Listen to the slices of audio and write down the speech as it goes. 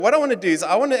What I want to do is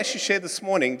I want to actually share this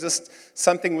morning just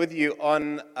something with you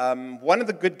on one of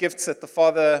the good gifts that the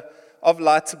Father of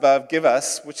lights above give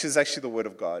us, which is actually the Word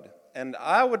of God. And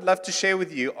I would love to share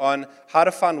with you on how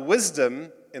to find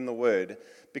wisdom in the Word.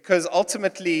 Because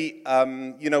ultimately,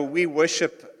 we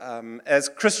worship as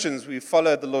Christians, we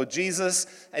follow the Lord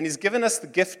Jesus, and He's given us the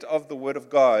gift of the Word of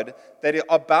God that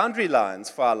are boundary lines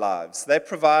for our lives. They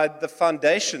provide the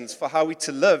foundations for how we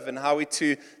to live and how we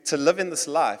to live in this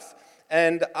life.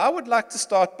 And I would like to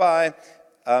start by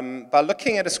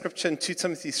looking at a scripture in 2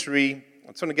 Timothy 3.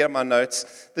 I just want to get up my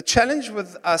notes. The challenge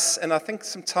with us, and I think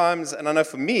sometimes, and I know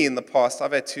for me in the past,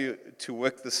 I've had to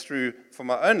work this through for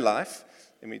my own life.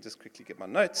 Let me just quickly get my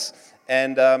notes.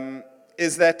 And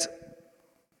is that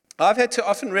I've had to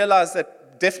often realize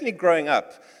that definitely growing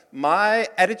up, my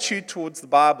attitude towards the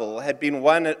Bible had been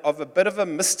one of a bit of a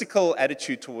mystical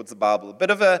attitude towards the Bible, a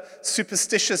bit of a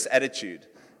superstitious attitude.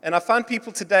 And I find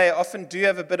people today often do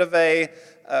have a bit of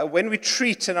when we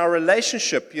treat in our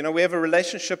relationship, we have a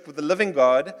relationship with the living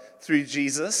God through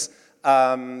Jesus.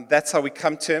 That's how we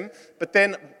come to Him. But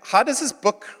then how does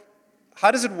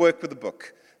it work with the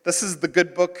book? This is the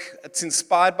good book. It's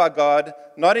inspired by God,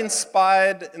 not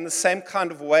inspired in the same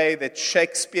kind of way that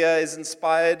Shakespeare is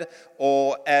inspired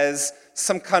or as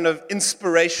some kind of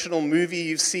inspirational movie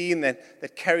you've seen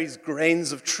that carries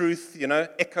grains of truth,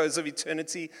 echoes of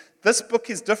eternity. This book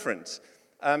is different.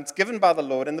 It's given by the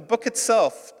Lord, and the book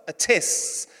itself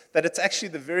attests that it's actually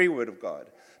the very Word of God.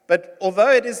 But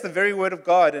although it is the very Word of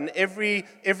God, and every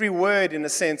word, in a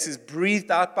sense, is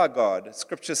breathed out by God,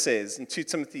 Scripture says in 2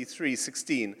 Timothy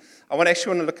 3:16, I want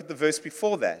to look at the verse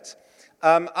before that.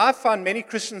 I find many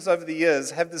Christians over the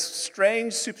years have this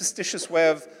strange, superstitious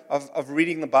way of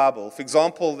reading the Bible. For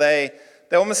example, they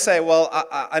almost say, well,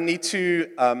 I need to,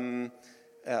 a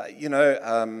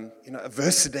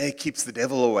verse a day keeps the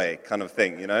devil away, kind of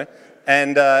thing,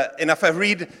 And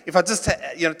if I just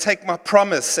take my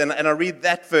promise and I read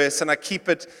that verse and I keep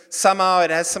it, somehow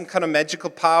it has some kind of magical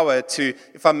power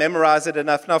if I memorize it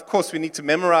enough. Now, of course, we need to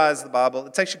memorize the Bible.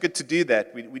 It's actually good to do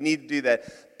that. We need to do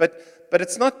that. But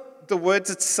it's not the words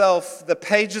itself, the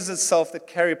pages itself that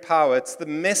carry power. It's the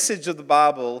message of the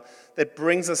Bible that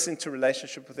brings us into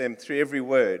relationship with Him through every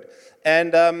word.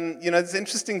 And, there's an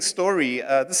interesting story.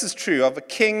 This is true of a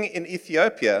king in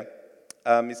Ethiopia.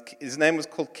 His name was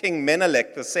called King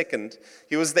Menelik II.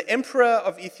 He was the emperor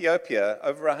of Ethiopia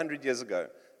over 100 years ago.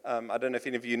 I don't know if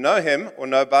any of you know him or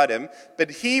know about him, but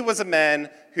he was a man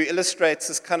who illustrates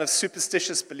this kind of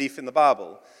superstitious belief in the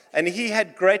Bible. And he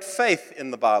had great faith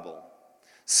in the Bible.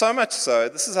 So much so,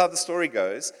 this is how the story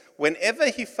goes, whenever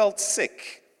he felt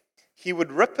sick, he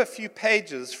would rip a few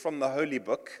pages from the holy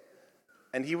book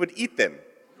and he would eat them.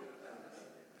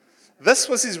 This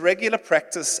was his regular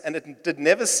practice, and it did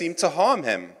never seem to harm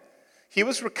him. He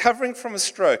was recovering from a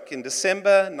stroke in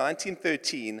December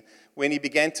 1913 when he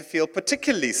began to feel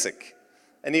particularly sick,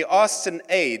 and he asked an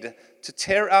aide to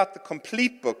tear out the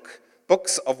complete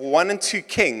books of 1 and 2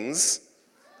 Kings,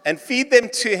 and feed them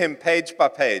to him page by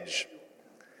page.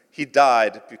 He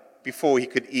died before he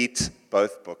could eat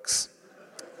both books.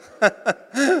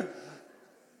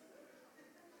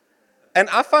 And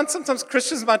I find sometimes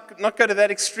Christians might not go to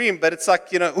that extreme, but it's like,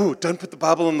 don't put the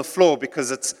Bible on the floor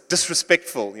because it's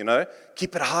disrespectful,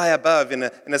 Keep it high above in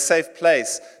a safe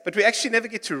place. But we actually never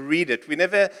get to read it. We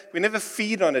never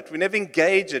feed on it. We never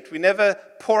engage it. We never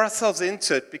pour ourselves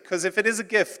into it, because if it is a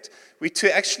gift, we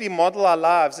to actually model our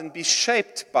lives and be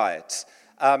shaped by it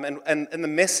and the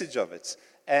message of it.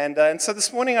 And so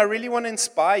this morning I really want to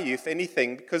inspire you, if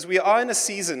anything, because we are in a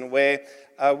season where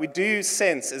we do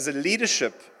sense as a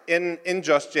leadership in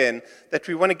Josh Gen that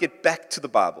we want to get back to the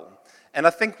Bible. And I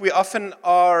think we often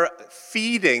are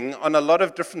feeding on a lot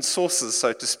of different sources,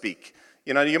 so to speak.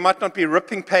 You might not be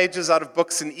ripping pages out of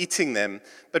books and eating them,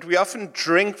 but we often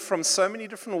drink from so many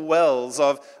different wells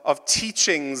of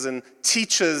teachings and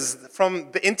teachers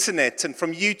from the internet and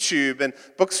from YouTube and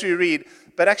books we read.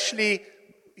 But actually,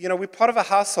 we're part of a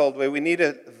household where we need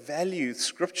to value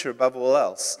Scripture above all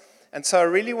else. And so I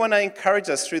really want to encourage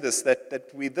us through this, that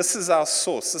this is our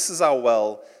source, this is our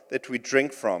well that we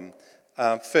drink from,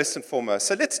 first and foremost.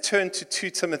 So let's turn to 2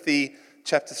 Timothy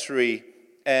chapter 3,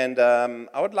 and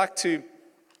I would like to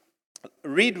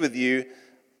read with you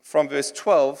from verse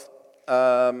 12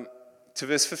 to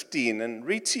verse 15, and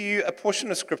read to you a portion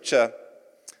of Scripture,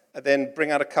 and then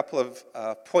bring out a couple of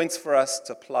points for us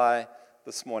to apply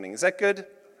this morning. Is that good?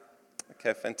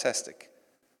 Okay, fantastic.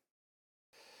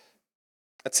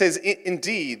 It says,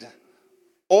 indeed,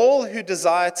 all who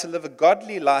desire to live a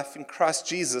godly life in Christ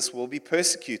Jesus will be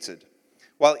persecuted,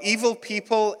 while evil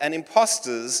people and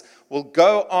impostors will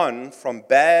go on from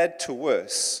bad to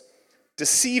worse,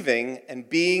 deceiving and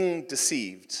being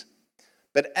deceived.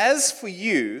 But as for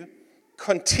you,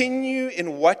 continue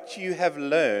in what you have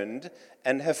learned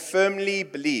and have firmly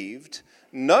believed,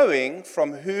 knowing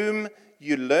from whom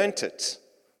you learnt it.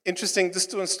 Interesting, just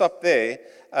to stop there.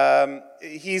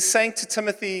 He's saying to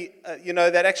Timothy,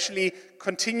 that actually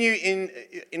continue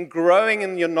in growing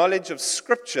in your knowledge of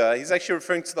Scripture. He's actually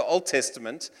referring to the Old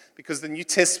Testament because the New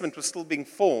Testament was still being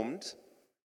formed.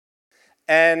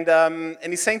 And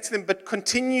he's saying to them, but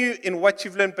continue in what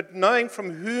you've learned, but knowing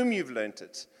from whom you've learned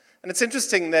it. And it's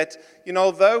interesting that,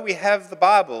 although we have the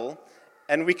Bible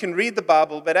and we can read the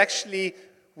Bible, but actually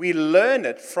we learn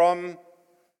it from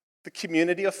the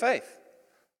community of faith.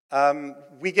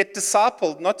 We get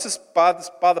discipled not just by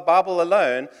the Bible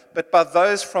alone, but by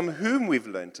those from whom we've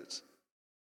learned it.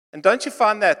 And don't you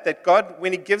find that God,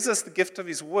 when He gives us the gift of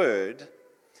His Word,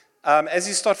 as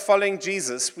you start following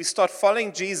Jesus, we start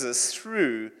following Jesus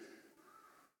through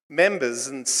members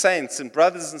and saints and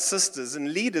brothers and sisters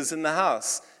and leaders in the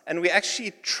house. And we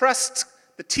actually trust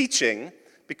the teaching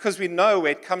because we know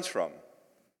where it comes from.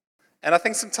 And I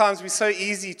think sometimes we're so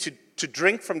easy to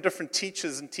drink from different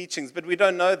teachers and teachings, but we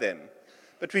don't know them.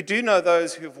 But we do know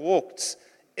those who have walked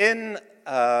in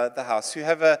the house, who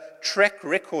have a track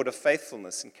record of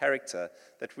faithfulness and character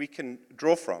that we can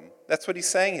draw from. That's what he's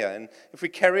saying here. And if we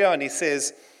carry on, he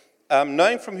says,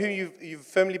 knowing from whom you've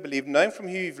firmly believed, knowing from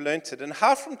whom you've learnt it, and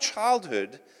how from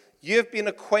childhood you have been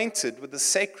acquainted with the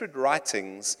sacred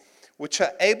writings, which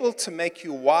are able to make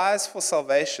you wise for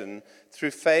salvation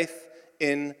through faith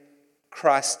in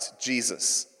Christ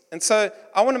Jesus. And so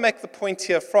I want to make the point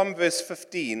here from verse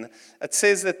 15. It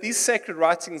says that these sacred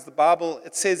writings, the Bible,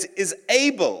 it says, is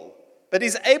able. But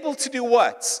He's able to do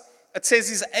what? It says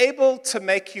He's able to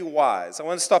make you wise. I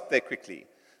want to stop there quickly.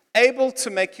 Able to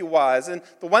make you wise. And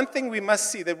the one thing we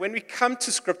must see that when we come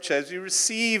to Scripture, as we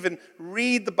receive and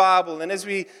read the Bible, and as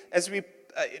we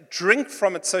drink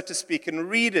from it, so to speak, and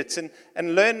read it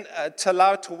and learn to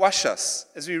allow it to wash us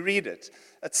as we read it,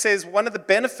 it says one of the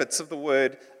benefits of the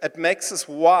word, it makes us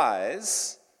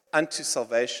wise unto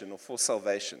salvation or for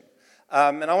salvation.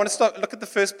 And I want to look at the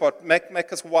first part,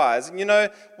 make us wise.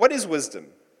 And what is wisdom?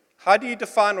 How do you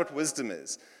define what wisdom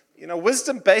is?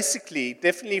 Wisdom basically,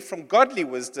 definitely from godly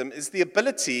wisdom, is the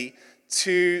ability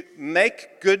to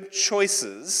make good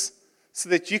choices so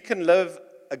that you can live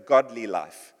a godly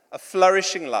life, a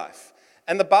flourishing life.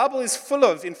 And the Bible is full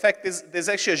of, in fact, there's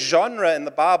actually a genre in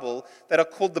the Bible that are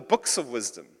called the books of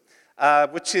wisdom,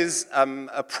 which is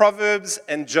Proverbs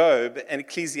and Job and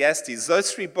Ecclesiastes.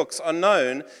 Those three books are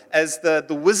known as the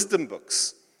wisdom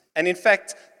books. And in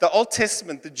fact, the Old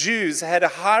Testament, the Jews had a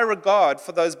high regard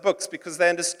for those books because they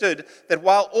understood that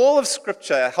while all of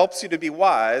Scripture helps you to be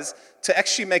wise, to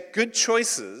actually make good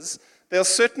choices, there are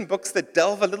certain books that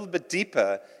delve a little bit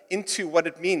deeper into what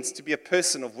it means to be a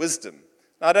person of wisdom.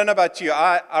 Now, I don't know about you,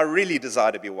 I really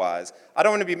desire to be wise. I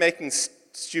don't want to be making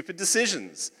stupid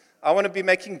decisions. I want to be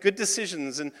making good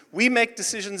decisions, and we make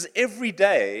decisions every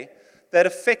day that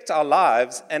affect our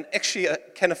lives and actually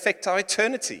can affect our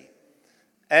eternity.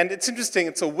 And it's interesting,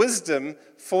 it's a wisdom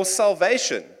for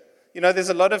salvation. There's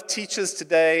a lot of teachers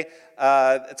today,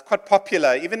 it's quite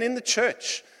popular, even in the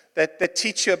church, that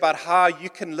teach you about how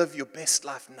you can live your best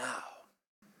life now.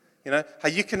 How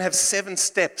you can have 7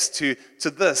 steps to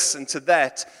this and to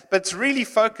that. But it's really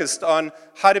focused on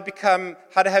how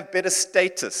to have better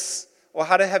status, or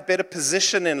how to have better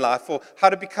position in life, or how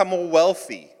to become more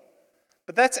wealthy.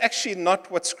 But that's actually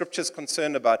not what Scripture is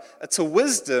concerned about. It's a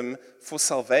wisdom for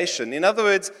salvation. In other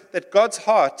words, that God's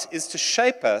heart is to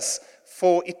shape us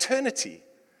for eternity.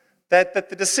 That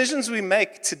the decisions we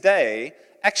make today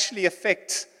actually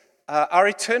affect our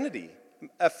eternity,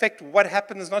 affect what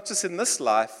happens not just in this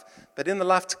life, but in the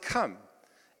life to come.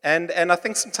 And I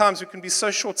think sometimes we can be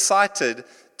so short-sighted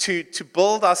to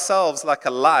build ourselves like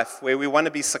a life where we want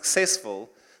to be successful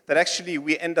that actually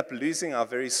we end up losing our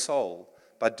very soul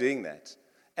by doing that.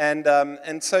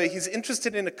 And so he's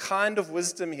interested in a kind of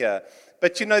wisdom here.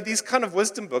 But these kind of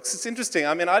wisdom books, it's interesting.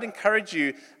 I mean, I'd encourage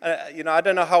you, I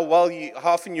don't know how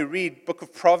often you read Book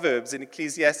of Proverbs and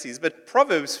Ecclesiastes, but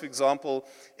Proverbs, for example,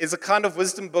 is a kind of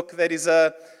wisdom book that is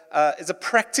a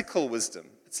practical wisdom.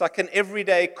 It's like an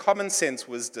everyday common sense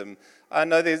wisdom. I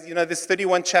know there's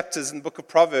 31 chapters in the book of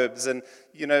Proverbs, and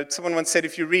someone once said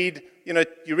if you read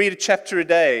a chapter a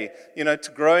day,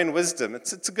 to grow in wisdom,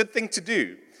 it's a good thing to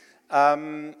do.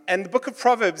 And the book of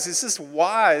Proverbs is just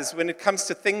wise when it comes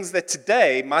to things that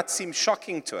today might seem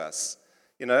shocking to us.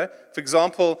 For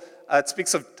example, it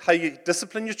speaks of how you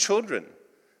discipline your children.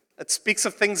 It speaks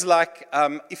of things like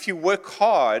if you work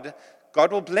hard,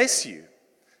 God will bless you.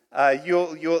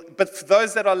 But for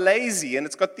those that are lazy, and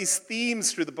it's got these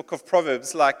themes through the book of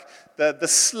Proverbs, like the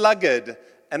sluggard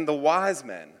and the wise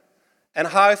man. And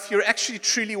how if you're actually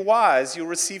truly wise, you'll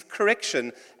receive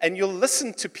correction, and you'll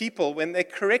listen to people when they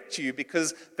correct you,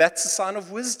 because that's a sign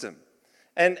of wisdom.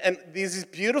 And there's these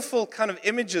beautiful kind of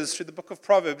images through the book of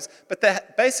Proverbs, but they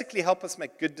basically help us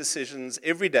make good decisions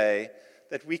every day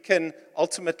that we can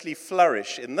ultimately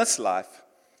flourish in this life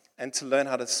and to learn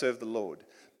how to serve the Lord.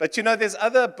 But there's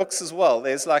other books as well.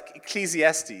 There's like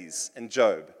Ecclesiastes and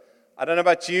Job. I don't know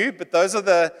about you, but those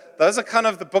are kind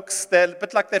of the books that are a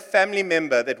bit like that family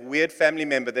member, that weird family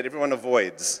member that everyone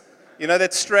avoids.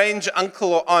 That strange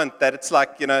uncle or aunt that it's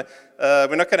like, we're not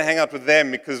going to hang out with them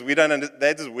because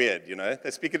they're just weird,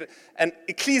 They speak it. And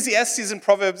Ecclesiastes and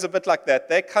Proverbs are a bit like that.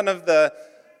 They're kind of the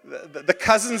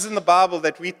cousins in the Bible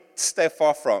that we stay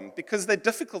far from because they're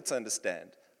difficult to understand.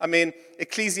 I mean,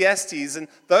 Ecclesiastes, and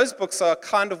those books are a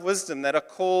kind of wisdom that are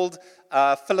called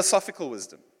philosophical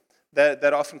wisdom.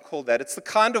 They're often called that. It's the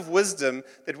kind of wisdom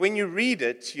that when you read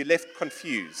it, you're left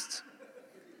confused.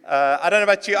 I don't know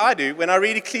about you, I do. When I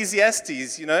read Ecclesiastes,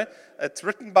 it's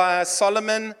written by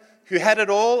Solomon, who had it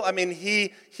all. I mean,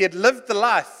 he had lived the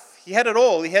life. He had it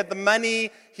all. He had the money.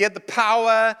 He had the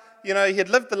power. He had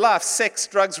lived the life, sex,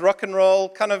 drugs, rock and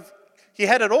roll, he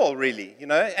had it all, really,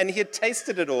 and he had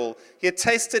tasted it all. He had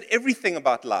tasted everything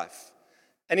about life.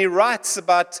 And he writes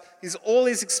about all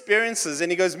his experiences, and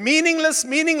he goes, meaningless,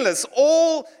 meaningless,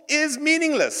 all is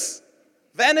meaningless.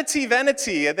 Vanity,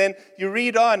 vanity. And then you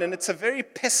read on, and it's a very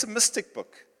pessimistic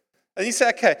book. And you say,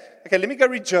 okay, let me go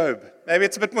read Job. Maybe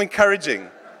it's a bit more encouraging.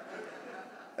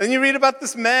 And you read about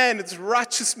this man, this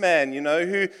righteous man,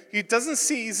 who doesn't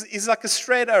see, he's like a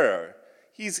straight arrow.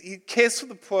 He cares for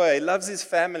the poor, he loves his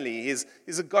family, he's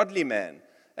a godly man.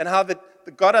 And how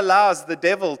God allows the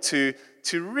devil to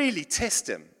really test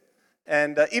him.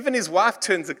 And even his wife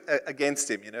turns against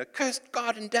him, curse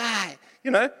God and die,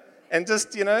 and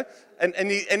just,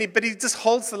 but he just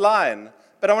holds the line.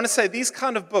 But I want to say these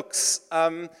kind of books,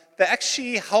 they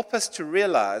actually help us to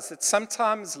realize that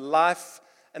sometimes life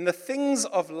and the things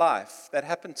of life that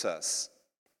happen to us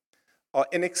are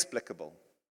inexplicable.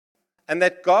 And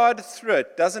that God, through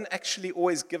it, doesn't actually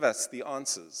always give us the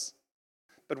answers.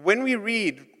 But when we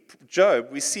read Job,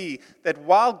 we see that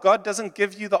while God doesn't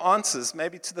give you the answers,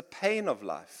 maybe to the pain of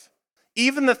life,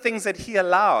 even the things that he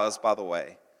allows, by the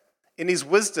way, in his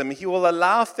wisdom, he will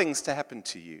allow things to happen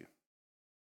to you.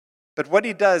 But what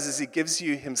he does is he gives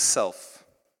you himself,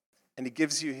 and he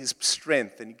gives you his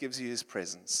strength, and he gives you his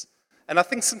presence. And I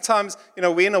think sometimes,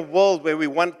 we're in a world where we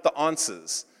want the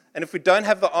answers. And if we don't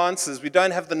have the answers, we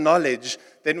don't have the knowledge,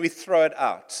 then we throw it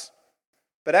out.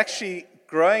 But actually,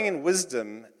 growing in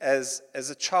wisdom as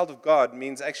a child of God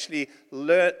means actually,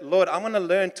 Lord, I'm going to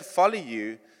learn to follow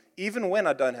you even when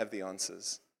I don't have the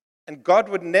answers. And God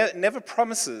would never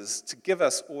promises to give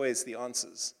us always the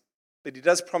answers. But he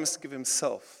does promise to give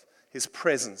himself, his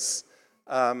presence.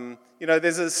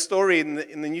 There's a story in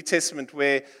the New Testament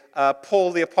where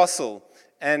Paul the apostle,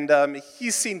 and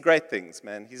he's seen great things,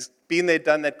 man. He's been there,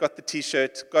 done that, got the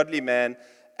t-shirt, godly man,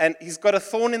 and he's got a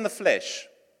thorn in the flesh.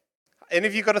 Any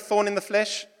of you got a thorn in the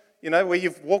flesh? Where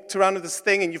you've walked around with this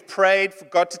thing and you've prayed for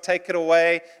God to take it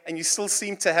away, and you still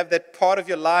seem to have that part of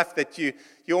your life that you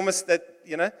almost,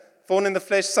 thorn in the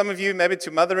flesh. Some of you, maybe it's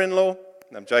your mother-in-law.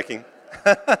 No, I'm joking.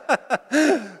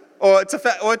 Or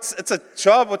it's a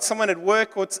job, or it's someone at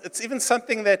work, or it's even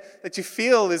something that you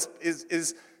feel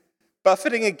is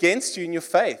buffeting against you in your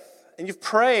faith. And you've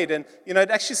prayed, and it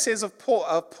actually says of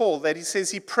Paul that he says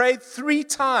he prayed 3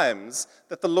 times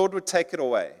that the Lord would take it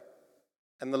away.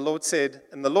 And the Lord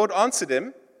answered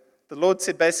him. The Lord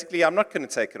said basically, I'm not going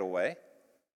to take it away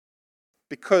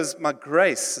because my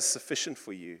grace is sufficient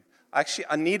for you. Actually,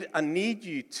 I need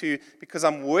you to, because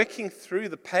I'm working through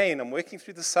the pain, I'm working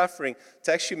through the suffering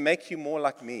to actually make you more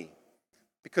like me.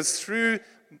 Because through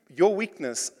your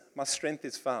weakness, my strength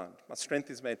is found. My strength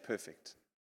is made perfect.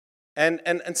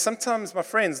 And sometimes, my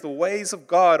friends, the ways of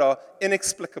God are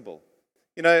inexplicable.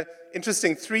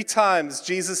 Interesting, 3 times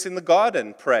Jesus in the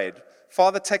garden prayed,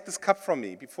 Father, take this cup from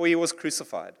me, before he was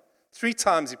crucified. 3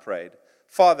 times he prayed,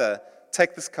 Father,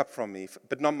 take this cup from me,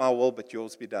 but not my will, but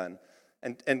yours be done.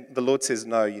 And the Lord says,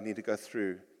 no, you need to go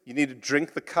through. You need to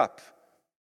drink the cup.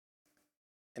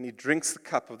 And he drinks the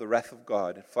cup of the wrath of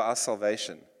God for our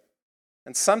salvation.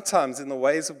 And sometimes in the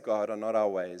ways of God are not our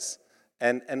ways.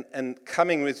 And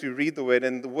coming as we read the word,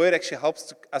 and the word actually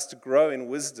helps us to grow in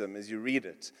wisdom as you read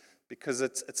it, because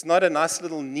it's not a nice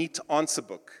little neat answer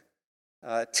book.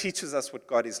 It teaches us what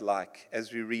God is like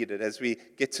as we read it, as we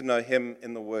get to know him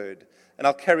in the word. And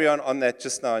I'll carry on that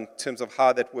just now in terms of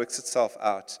how that works itself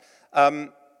out.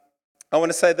 I want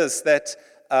to say this, that,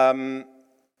 and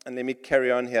let me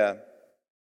carry on here.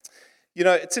 You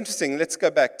know, it's interesting. Let's go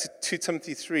back to 2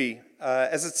 Timothy 3,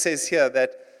 as it says here,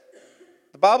 that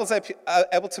the Bible's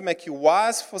able to make you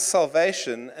wise for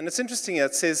salvation. And it's interesting here,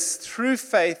 it says, through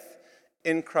faith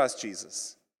in Christ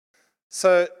Jesus.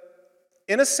 So,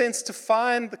 in a sense, to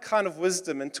find the kind of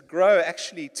wisdom and to grow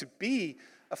actually to be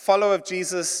a follower of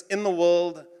Jesus in the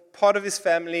world, part of his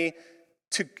family,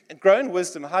 to grow in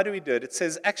wisdom, how do we do it? It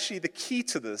says actually the key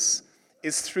to this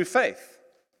is through faith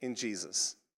in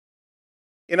Jesus.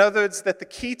 In other words, that the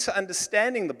key to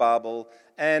understanding the Bible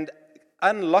and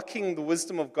unlocking the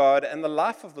wisdom of God and the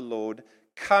life of the Lord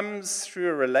comes through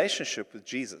a relationship with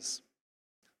Jesus.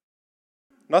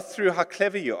 Not through how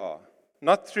clever you are.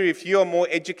 Not through if you are more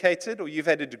educated or you've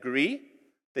had a degree,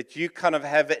 that you kind of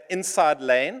have an inside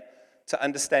lane to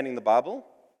understanding the Bible.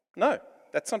 No,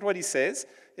 that's not what he says.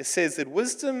 It says that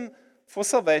wisdom for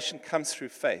salvation comes through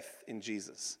faith in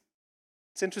Jesus.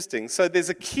 It's interesting. So there's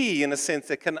a key, in a sense,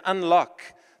 that can unlock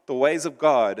the ways of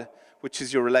God, which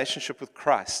is your relationship with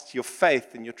Christ, your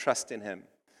faith and your trust in him.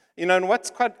 You know, and what's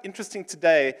quite interesting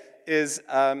today is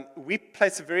we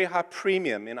place a very high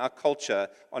premium in our culture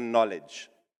on knowledge.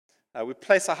 We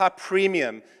place a high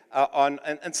premium on,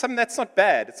 and something that's not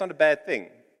bad. It's not a bad thing,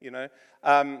 you know.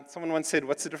 Someone once said,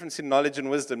 what's the difference in knowledge and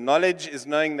wisdom? Knowledge is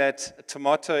knowing that a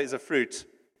tomato is a fruit.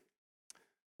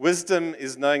 Wisdom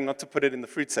is knowing not to put it in the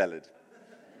fruit salad.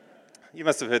 You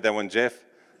must have heard that one, Jeff.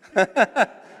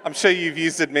 I'm sure you've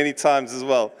used it many times as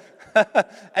well.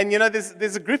 And you know,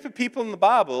 there's a group of people in the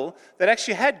Bible that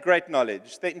actually had great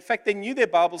knowledge. In fact, they knew their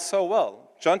Bible so well.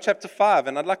 John chapter 5,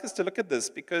 and I'd like us to look at this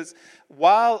because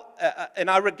while, I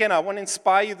want to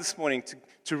inspire you this morning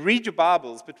to read your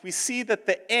Bibles, but we see that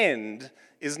the end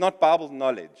is not Bible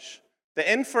knowledge. The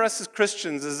end for us as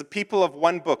Christians, as a people of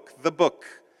one book, the book,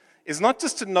 is not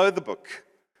just to know the book.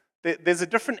 There's a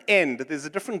different end, there's a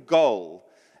different goal,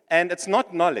 and it's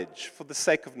not knowledge for the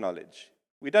sake of knowledge.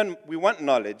 We want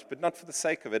knowledge, but not for the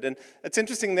sake of it. And it's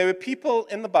interesting, there were people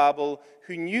in the Bible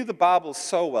who knew the Bible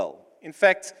so well. In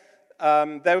fact,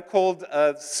 they were called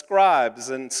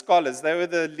scribes and scholars. They were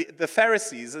the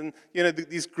Pharisees, and you know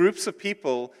these groups of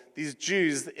people, these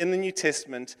Jews in the New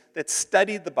Testament that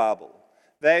studied the Bible.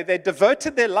 They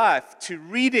devoted their life to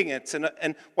reading it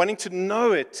and wanting to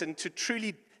know it and to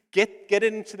truly get it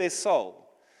into their soul.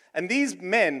 And these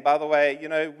men, by the way, you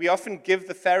know, we often give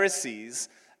the Pharisees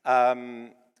a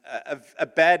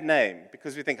bad name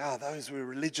because we think, oh, those were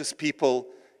religious people.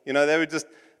 You know, they were just,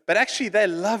 but actually they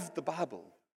loved the Bible.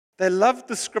 They loved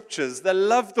the scriptures. They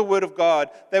loved the word of God.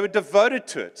 They were devoted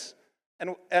to it.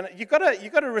 And you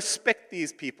gotta respect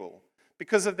these people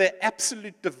because of their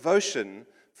absolute devotion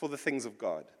for the things of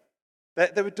God.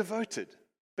 They were devoted.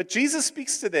 But Jesus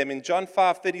speaks to them in John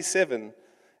 5:37,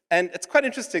 and it's quite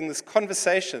interesting, this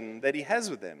conversation that he has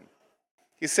with them.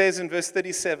 He says in verse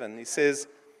 37, he says,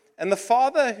 "And the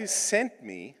Father who sent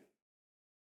me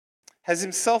has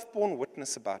himself borne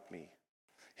witness about me.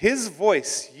 His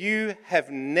voice you have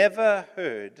never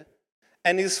heard,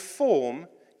 and his form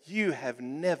you have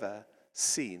never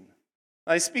seen."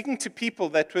 Now he's speaking to people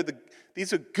that were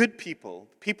these were good people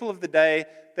of the day.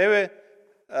 They were,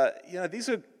 these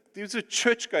were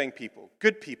church-going people,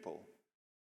 good people.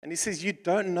 And he says, "You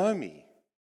don't know me.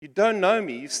 You don't know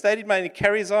me. You've studied my," and he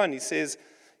carries on. He says,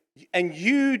 "And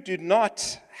you do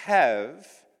not have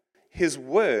his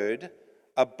word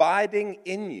abiding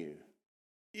in you."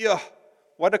 Yeah.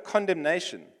 What a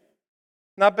condemnation.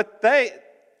 Now, but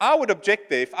I would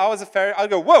object there. If I was a Pharisee, I'd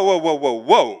go,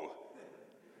 whoa.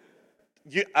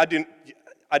 I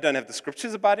don't have the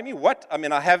scriptures abiding me. What? I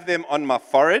mean, I have them on my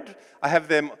forehead. I have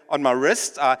them on my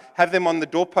wrist. I have them on the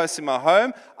doorpost in my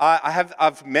home.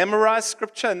 I've memorized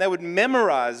scripture, and they would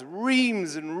memorize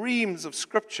reams and reams of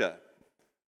scripture.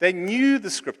 They knew the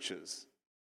scriptures.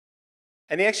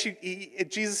 And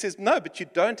Jesus says, no, but you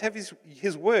don't have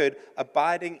his word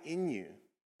abiding in you.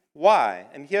 Why?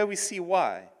 And here we see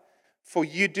why. For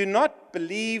you do not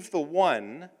believe the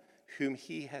one whom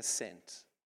he has sent.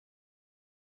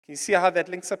 Can you see how that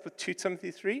links up with 2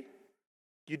 Timothy 3?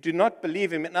 You do not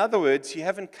believe him. In other words, you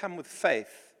haven't come with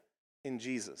faith in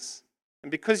Jesus.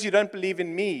 And because you don't believe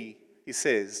in me,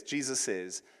 Jesus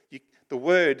says, the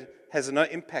word has no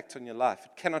impact on your life.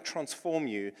 It cannot transform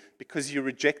you because you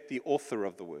reject the author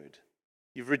of the word.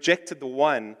 You've rejected the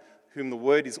one whom the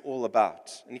word is all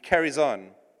about. And he carries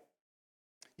on.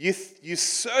 You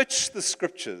search the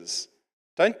scriptures.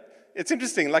 It's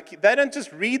interesting, like they don't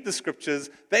just read the scriptures,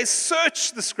 they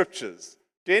search the scriptures.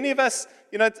 Do any of us,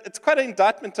 it's quite an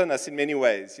indictment on us in many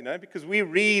ways, because we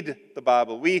read the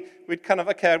Bible. We'd kind of,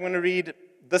 okay, I'm going to read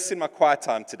this in my quiet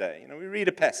time today. We read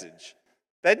a passage.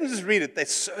 They didn't just read it, they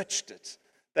searched it.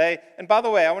 And by the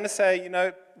way, I want to say,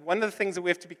 one of the things that we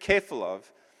have to be careful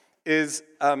of is,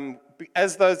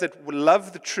 as those that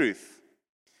love the truth,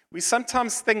 we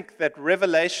sometimes think that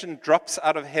revelation drops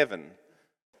out of heaven,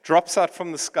 drops out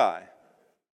from the sky.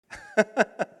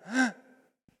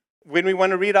 When we want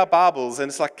to read our Bibles, and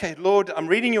it's like, okay, Lord, I'm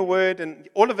reading your word, and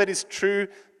all of it is true,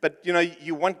 but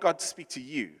you want God to speak to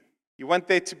you. You want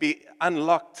there to be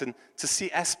unlocked and to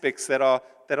see aspects that are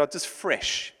just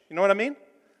fresh. You know what I mean?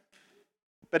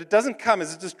 But it doesn't come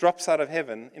as it just drops out of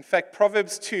heaven. In fact,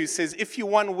 Proverbs 2 says, if you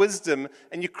want wisdom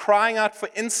and you're crying out for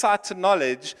insight to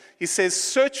knowledge, he says,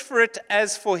 search for it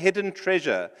as for hidden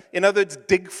treasure. In other words,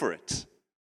 dig for it.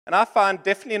 And I find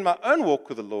definitely in my own walk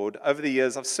with the Lord over the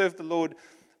years, I've served the Lord,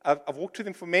 I've walked with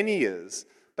him for many years,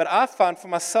 but I found for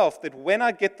myself that when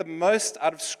I get the most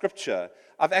out of Scripture,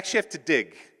 I actually have to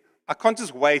dig. I can't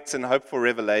just wait and hope for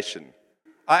revelation.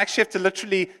 I actually have to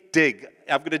literally dig.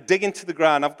 I've got to dig into the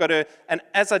ground. And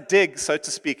as I dig, so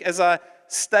to speak, as I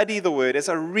study the Word, as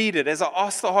I read it, as I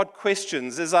ask the hard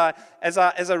questions, as I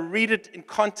read it in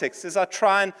context, as I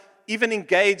try and even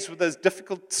engage with those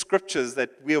difficult scriptures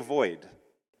that we avoid,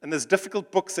 and those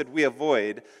difficult books that we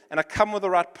avoid, and I come with the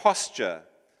right posture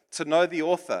to know the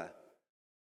author,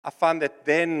 I find that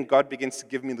then God begins to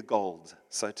give me the gold,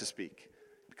 so to speak,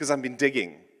 because I've been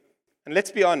digging. And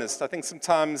let's be honest, I think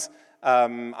sometimes,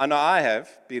 I know I have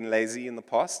been lazy in the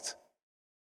past,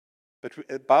 but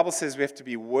the Bible says we have to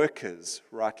be workers,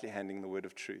 rightly handling the word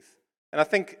of truth. And I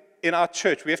think in our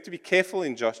church, we have to be careful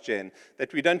in Josh Gen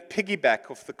that we don't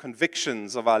piggyback off the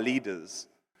convictions of our leaders,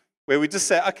 where we just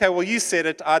say, okay, well, you said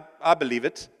it, I believe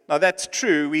it. Now, that's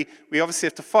true. We obviously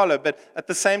have to follow, but at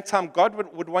the same time, God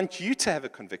would want you to have a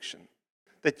conviction,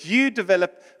 that you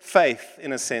develop faith,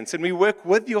 in a sense, and we work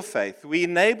with your faith. We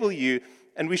enable you,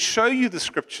 and we show you the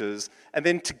scriptures, and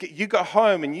then you go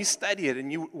home and you study it,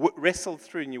 and you wrestle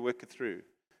through and you work it through.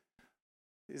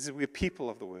 We're people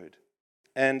of the word.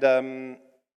 And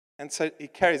so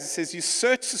it says, you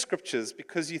search the scriptures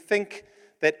because you think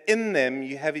that in them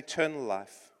you have eternal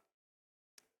life.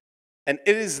 And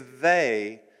it is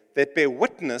they that bear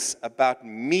witness about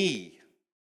me.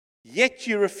 Yet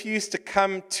you refuse to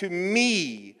come to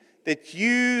me that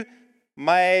you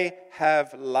may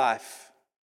have life.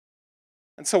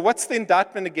 And so what's the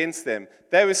indictment against them?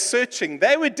 They were searching,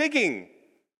 they were digging,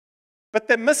 but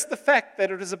they missed the fact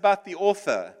that it is about the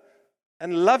author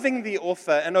and loving the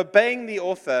author and obeying the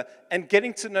author and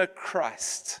getting to know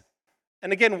Christ.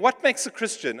 And again, what makes a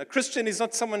Christian? A Christian is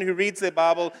not someone who reads their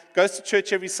Bible, goes to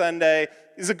church every Sunday,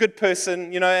 is a good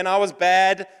person, and I was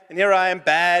bad, and here I am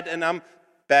bad, and I'm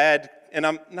bad,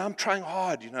 and now I'm trying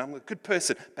hard, I'm a good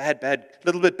person. Bad, a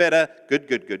little bit better,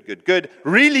 good,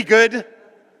 really good.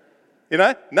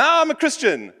 Now I'm a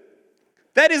Christian.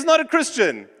 That is not a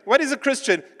Christian. What is a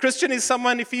Christian? Christian is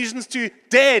someone, Ephesians 2,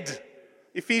 dead.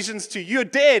 Ephesians 2, you're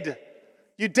dead.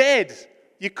 You're dead.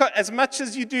 As much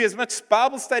as you do, as much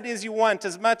Bible study as you want,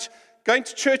 as much going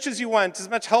to church as you want, as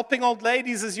much helping old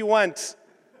ladies as you want,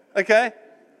 okay?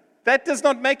 That does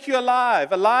not make you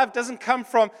alive. Alive doesn't come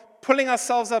from pulling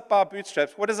ourselves up by our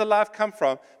bootstraps. What does alive come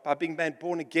from? By being made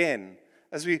born again.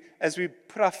 As we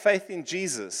put our faith in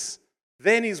Jesus,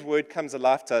 then His Word comes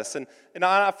alive to us. And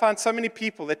I find so many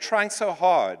people, they're trying so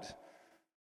hard,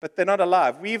 but they're not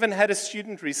alive. We even had a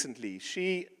student recently.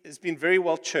 She has been very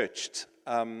well churched.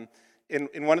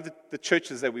 In one of the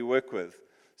churches that we work with.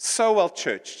 So well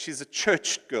churched. She's a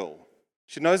church girl.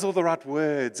 She knows all the right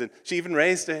words, and she even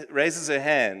raises her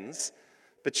hands.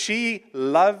 But she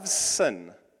loves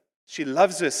sin. She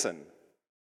loves her sin.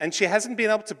 And she hasn't been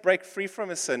able to break free from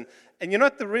her sin. And you know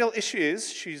what the real issue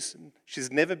is?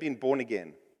 She's never been born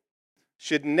again.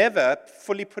 She had never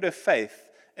fully put her faith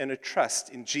and her trust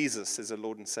in Jesus as her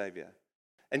Lord and Savior.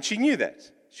 And she knew that.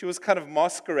 She was kind of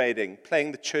masquerading,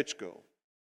 playing the church girl.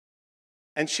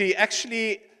 And she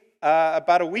actually,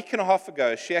 about a week and a half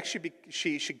ago,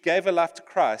 she gave her life to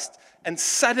Christ. And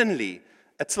suddenly,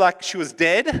 it's like she was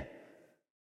dead.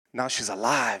 Now she's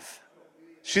alive.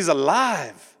 She's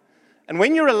alive. And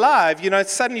when you're alive,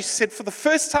 suddenly she said, for the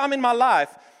first time in my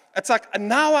life, it's like,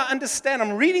 now I understand.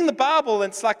 I'm reading the Bible,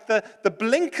 and it's like the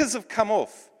blinkers have come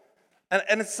off.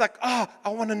 And it's like, I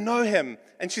want to know Him.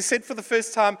 And she said for the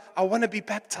first time, I want to be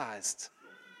baptized.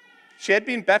 She had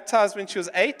been baptized when she was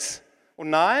 8 or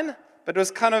 9, but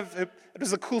it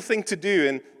was a cool thing to do,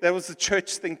 and that was the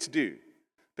church thing to do.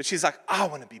 But she's like, I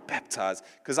want to be baptized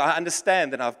because I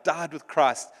understand that I've died with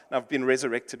Christ and I've been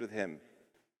resurrected with Him.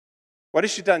 What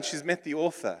has she done? She's met the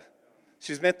author.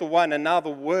 She's met the one, and now the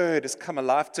Word has come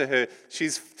alive to her.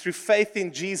 She's, through faith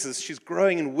in Jesus, she's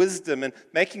growing in wisdom and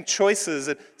making choices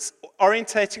and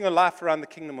orientating her life around the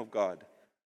kingdom of God.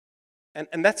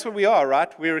 And that's what we are,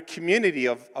 right? We're a community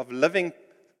of living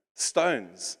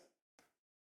stones.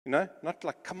 Not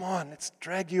like, come on, let's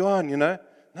drag you on,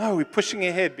 No, we're pushing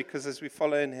ahead because as we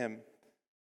follow in him.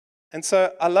 And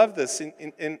so I love this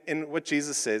in what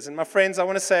Jesus says. And my friends, I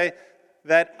want to say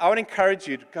that I would encourage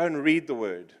you to go and read the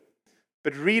word.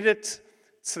 But read it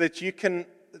so that you can,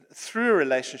 through a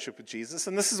relationship with Jesus,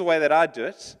 and this is the way that I do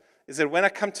it, is that when I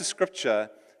come to Scripture,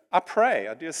 I pray.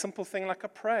 I do a simple thing like I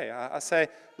pray. I say,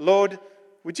 Lord,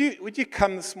 would you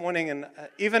come this morning and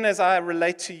even as I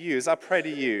relate to you, as I pray to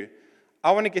you,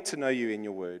 I want to get to know you in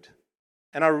your word.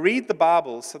 And I read the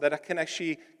Bible so that I can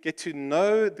actually get to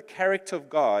know the character of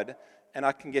God and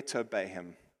I can get to obey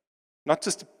him. Not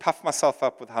just to puff myself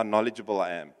up with how knowledgeable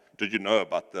I am. Did you know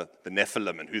about the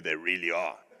Nephilim and who they really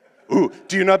are? Ooh,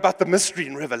 do you know about the mystery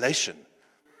in Revelation?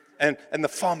 And the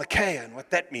pharmakeia and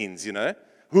what that means,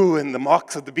 Ooh, and the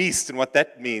marks of the beast and what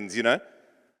that means, Yeah,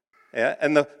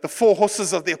 and the four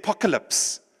horses of the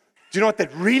apocalypse. Do you know what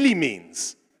that really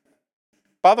means?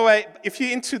 By the way, if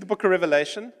you're into the book of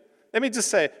Revelation, let me just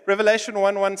say, Revelation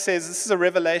 1:1 says this is a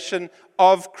revelation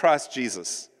of Christ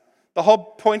Jesus. The whole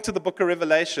point of the book of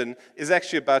Revelation is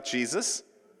actually about Jesus.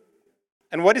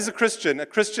 And what is a Christian? A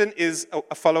Christian is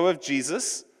a follower of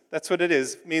Jesus. That's what it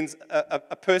is. It means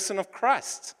a person of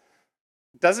Christ.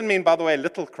 It doesn't mean, by the way,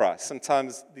 little Christ.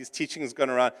 Sometimes these teachings going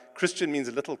around, Christian means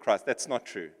a little Christ. That's not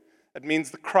true. It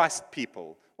means the Christ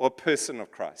people or a person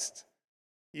of Christ.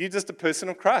 You're just a person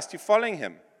of Christ. You're following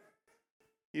him.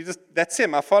 That's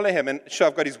him. I follow him. And sure,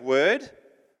 I've got his word,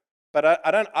 but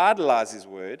I don't idolize his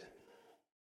word.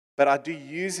 But I do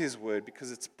use his word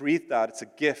because it's breathed out. It's a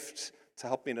gift to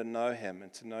help me to know him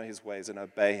and to know his ways and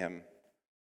obey him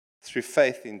through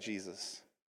faith in Jesus.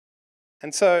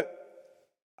 And so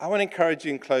I want to encourage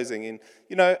you in closing.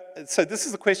 So this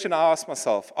is the question I ask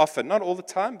myself often, not all the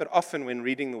time, but often when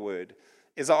reading the word,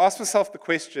 is I ask myself the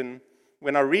question,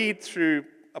 when I read through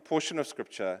a portion of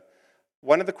Scripture,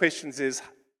 one of the questions is,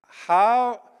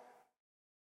 how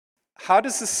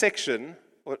does this section,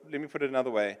 or let me put it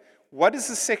another way, what does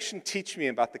this section teach me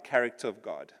about the character of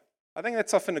God? I think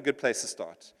that's often a good place to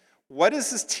start. What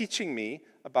is this teaching me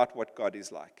about what God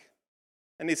is like?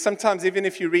 And it's sometimes, even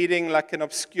if you're reading like an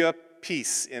obscure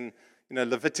piece in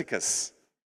Leviticus,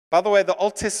 by the way, the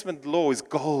Old Testament law is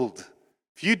gold.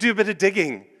 If you do a bit of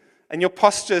digging and your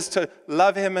posture is to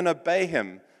love him and obey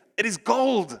him, it is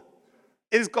gold.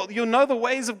 It is gold. You'll know the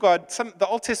ways of God. The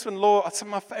Old Testament law are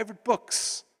some of my favorite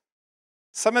books.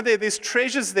 There's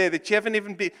treasures there that you haven't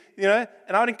even been, and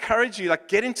I would encourage you,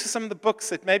 get into some of the books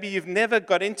that maybe you've never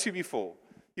got into before.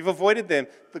 You've avoided them.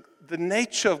 The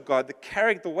nature of God, the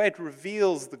character, the way it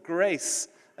reveals the grace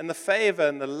and the favor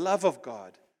and the love of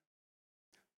God.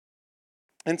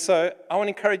 And so I want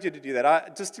to encourage you to do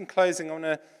that. Just in closing, I want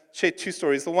to share two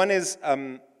stories. The one is,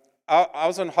 I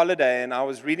was on holiday and I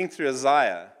was reading through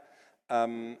Isaiah.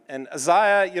 And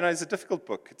Isaiah, is a difficult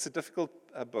book. It's a difficult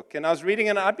book. And I was reading,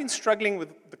 and I've been struggling with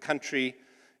the country.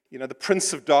 The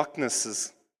Prince of Darkness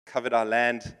has covered our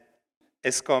land,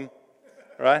 ESCOM,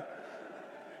 right?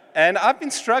 And I've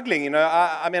been struggling.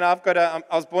 I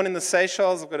was born in the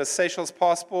Seychelles. I've got a Seychelles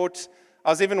passport. I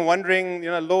was even wondering,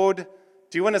 Lord,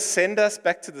 do you want to send us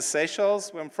back to the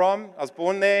Seychelles, where I'm from? I was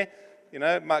born there.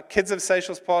 My kids have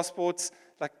Seychelles passports.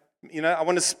 I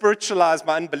want to spiritualize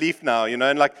my unbelief now,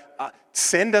 and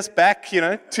send us back,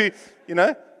 to.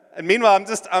 And meanwhile,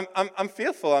 I'm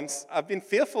fearful. I've been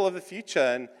fearful of the future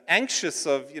and anxious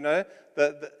of,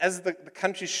 as the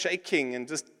country's shaking and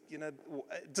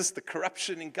just the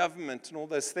corruption in government and all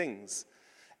those things.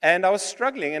 And I was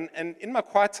struggling. And in my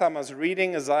quiet time, I was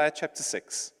reading Isaiah chapter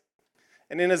 6.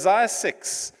 And in Isaiah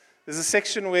 6, there's a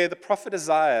section where the prophet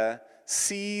Isaiah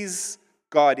sees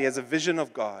God. He has a vision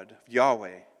of God, of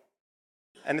Yahweh.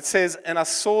 And it says, and I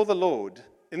saw the Lord,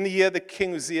 in the year that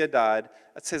King Uzziah died,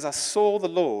 it says, I saw the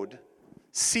Lord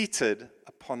seated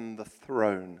upon the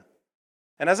throne.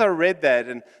 And as I read that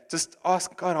and just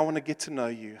asked God, I want to get to know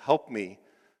you, help me.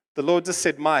 The Lord just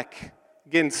said, Mike,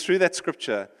 again, through that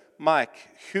scripture, Mike,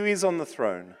 who is on the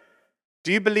throne?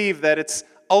 Do you believe that it's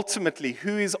ultimately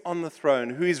who is on the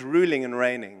throne, who is ruling and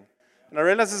reigning? And I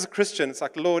realized as a Christian, it's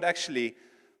like, Lord, actually,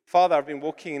 Father, I've been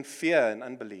walking in fear and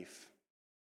unbelief.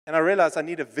 And I realized I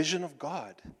need a vision of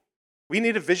God. We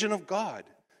need a vision of God.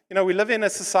 We live in a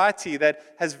society that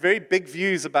has very big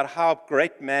views about how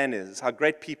great man is, how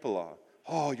great people are.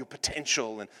 Oh, your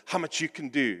potential and how much you can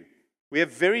do. We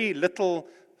have very little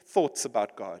thoughts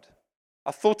about God.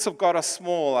 Our thoughts of God are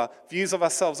small. Our views of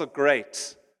ourselves are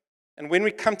great. And when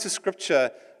we come to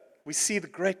Scripture, we see the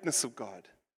greatness of God.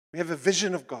 We have a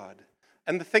vision of God.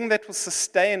 And the thing that will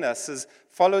sustain us as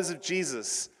followers of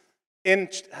Jesus in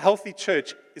healthy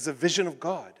church is a vision of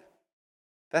God.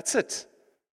 That's it.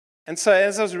 And so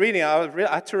as I was reading, I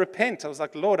had to repent. I was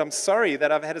like, Lord, I'm sorry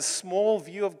that I've had a small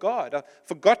view of God. I've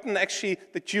forgotten actually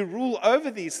that you rule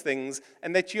over these things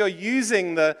and that you're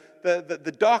using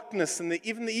the darkness and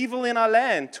even the evil in our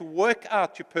land to work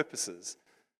out your purposes.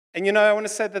 And I want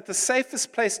to say that the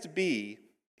safest place to be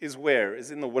is where? Is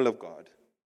in the will of God.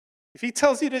 If he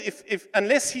tells you to,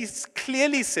 unless he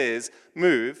clearly says,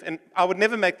 move, and I would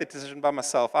never make that decision by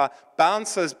myself. I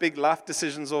bounce those big life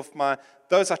decisions off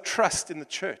those I trust in the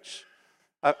church.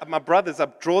 My brothers, I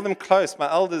draw them close,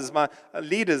 my elders, my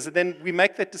leaders, and then we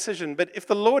make that decision. But if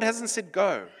the Lord hasn't said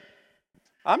go,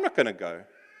 I'm not going to go.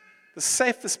 The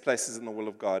safest place is in the will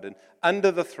of God and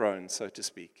under the throne, so to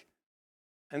speak.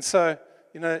 And so,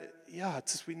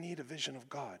 it's just we need a vision of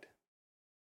God.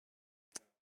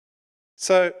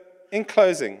 So, in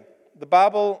closing, the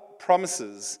Bible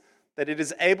promises that it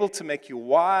is able to make you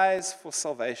wise for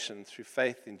salvation through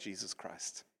faith in Jesus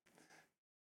Christ.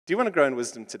 Do you want to grow in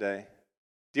wisdom today?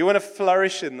 Do you want to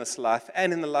flourish in this life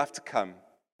and in the life to come?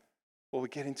 Well, we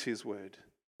get into His Word.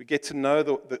 We get to know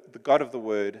the God of the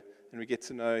Word, and we get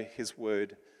to know His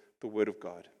Word, the Word of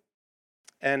God.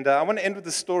 And I want to end with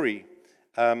a story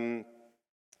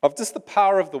of just the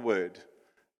power of the Word,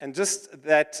 and just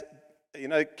that,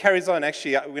 it carries on.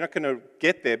 Actually, we're not going to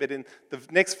get there, but in the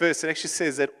next verse, it actually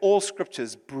says that all Scripture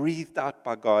is breathed out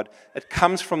by God. It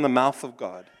comes from the mouth of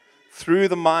God, through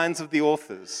the minds of the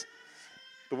authors.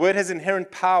 The Word has inherent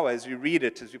power as we read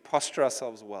it, as we posture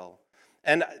ourselves well.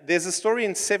 And there's a story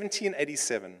in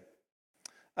 1787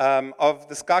 of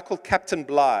this guy called Captain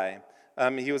Bligh.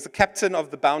 He was the captain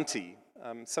of the Bounty.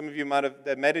 Some of you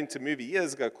they made it into a movie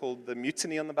years ago called The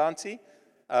Mutiny on the Bounty.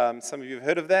 Some of you have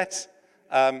heard of that.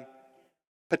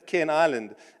 Pitcairn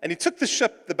Island. And he took the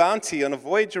ship, the Bounty, on a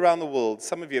voyage around the world.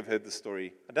 Some of you have heard the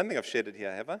story. I don't think I've shared it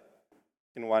here, have I?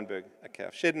 In Wynberg. Okay,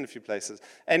 I've shared it in a few places.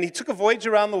 And he took a voyage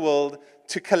around the world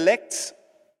to collect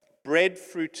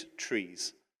breadfruit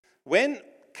trees. When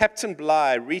Captain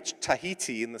Bligh reached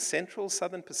Tahiti in the central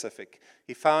southern Pacific,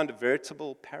 he found a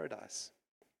veritable paradise.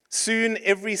 Soon,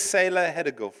 every sailor had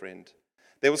a girlfriend.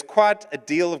 There was quite a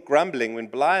deal of grumbling when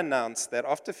Bligh announced that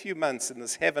after a few months in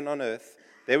this heaven on earth,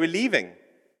 they were leaving.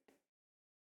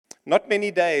 Not many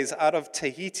days out of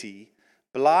Tahiti,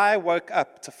 Bligh woke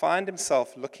up to find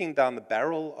himself looking down the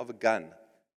barrel of a gun.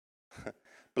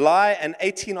 Bligh and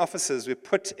 18 officers were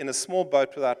put in a small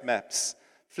boat without maps.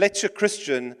 Fletcher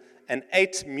Christian and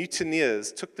 8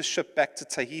 mutineers took the ship back to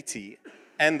Tahiti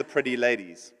and the pretty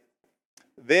ladies.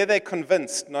 There they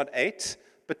convinced not 8,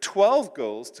 but 12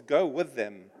 girls to go with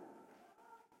them.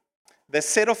 They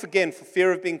set off again for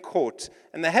fear of being caught,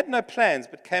 and they had no plans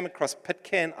but came across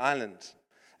Pitcairn Island.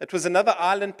 It was another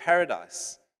island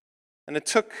paradise, and they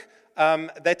took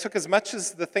as much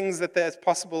as the things as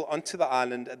possible onto the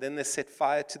island, and then they set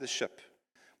fire to the ship.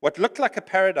 What looked like a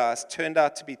paradise turned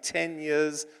out to be 10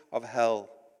 years of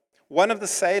hell. One of the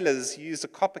sailors used a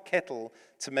copper kettle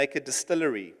to make a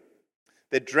distillery.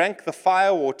 They drank the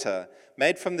fire water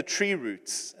made from the tree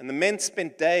roots, and the men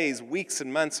spent days, weeks,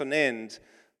 and months on end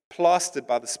plastered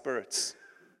by the spirits.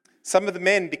 Some of the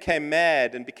men went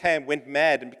mad and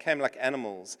became like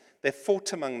animals. They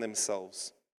fought among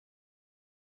themselves.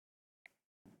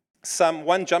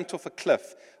 One jumped off a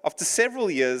cliff. After several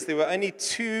years, there were only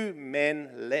 2 men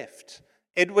left,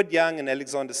 Edward Young and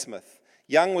Alexander Smith.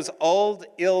 Young was old,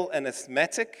 ill, and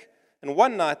asthmatic, and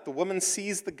one night the women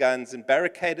seized the guns and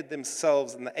barricaded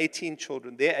themselves and their 18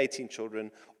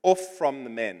 children, off from the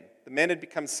men. The men had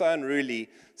become so unruly,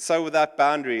 so without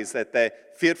boundaries, that they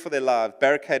feared for their lives,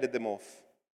 barricaded them off.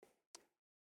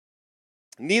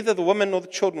 Neither the women nor the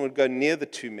children would go near the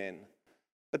 2 men.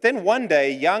 But then one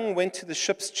day, Young went to the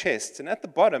ship's chest, and at the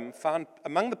bottom,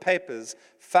 among the papers,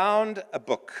 found a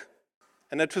book.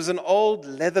 And it was an old,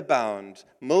 leather-bound,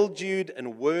 mildewed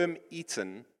and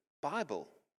worm-eaten Bible.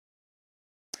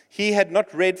 He had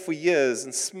not read for years,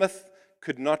 and Smith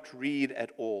could not read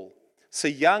at all. So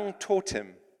Young taught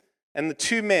him. And the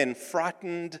 2 men,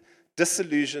 frightened,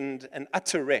 disillusioned, and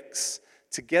utter wrecks,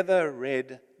 together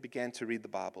began to read the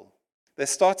Bible. They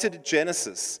started at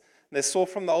Genesis, and they saw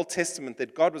from the Old Testament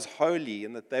that God was holy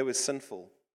and that they were sinful.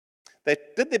 They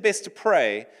did their best to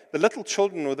pray. The little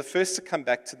children were the first to come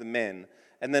back to the men,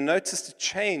 and they noticed a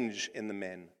change in the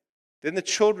men. Then the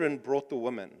children brought the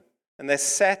women, and they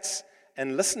sat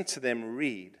and listened to them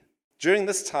read. During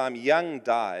this time, Young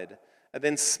died, and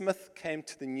then Smith came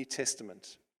to the New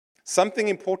Testament. Something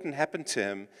important happened to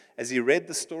him as he read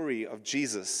the story of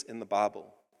Jesus in the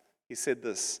Bible. He said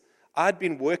this, "I'd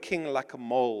been working like a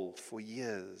mole for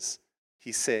years,"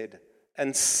 he said,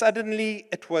 "and suddenly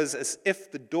it was as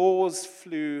if the doors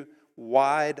flew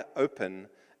wide open,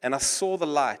 and I saw the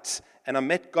light, and I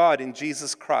met God in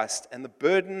Jesus Christ, and the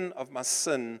burden of my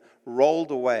sin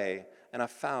rolled away, and I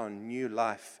found new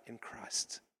life in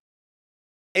Christ.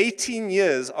 18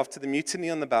 years after the mutiny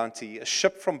on the Bounty, a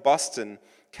ship from Boston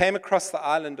came across the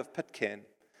island of Pitcairn,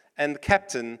 and the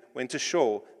captain went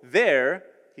ashore. There,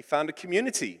 he found a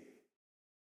community.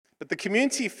 But the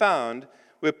community he found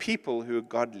were people who were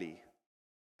godly.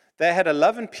 They had a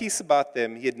love and peace about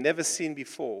them he had never seen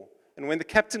before. And when the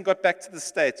captain got back to the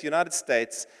States, United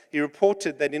States, he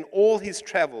reported that in all his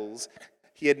travels,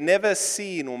 he had never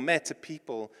seen or met a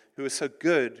people who were so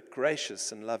good,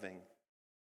 gracious, and loving.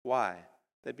 Why?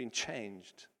 They'd been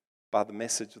changed by the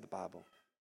message of the Bible.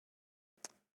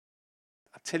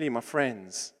 I tell you, my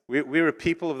friends, we're a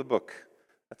people of the book.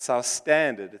 It's our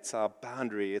standard. It's our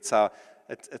boundary. It's a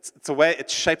way it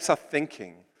shapes our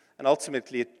thinking. And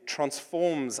ultimately, it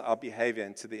transforms our behavior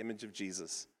into the image of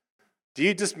Jesus. Do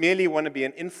you just merely want to be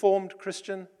an informed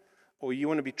Christian, or you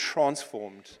want to be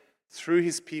transformed through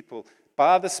his people,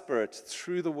 by the Spirit,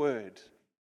 through the Word?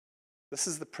 This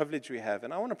is the privilege we have.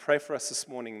 And I want to pray for us this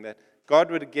morning that God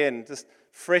would again just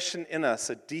freshen in us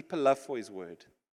a deeper love for his Word.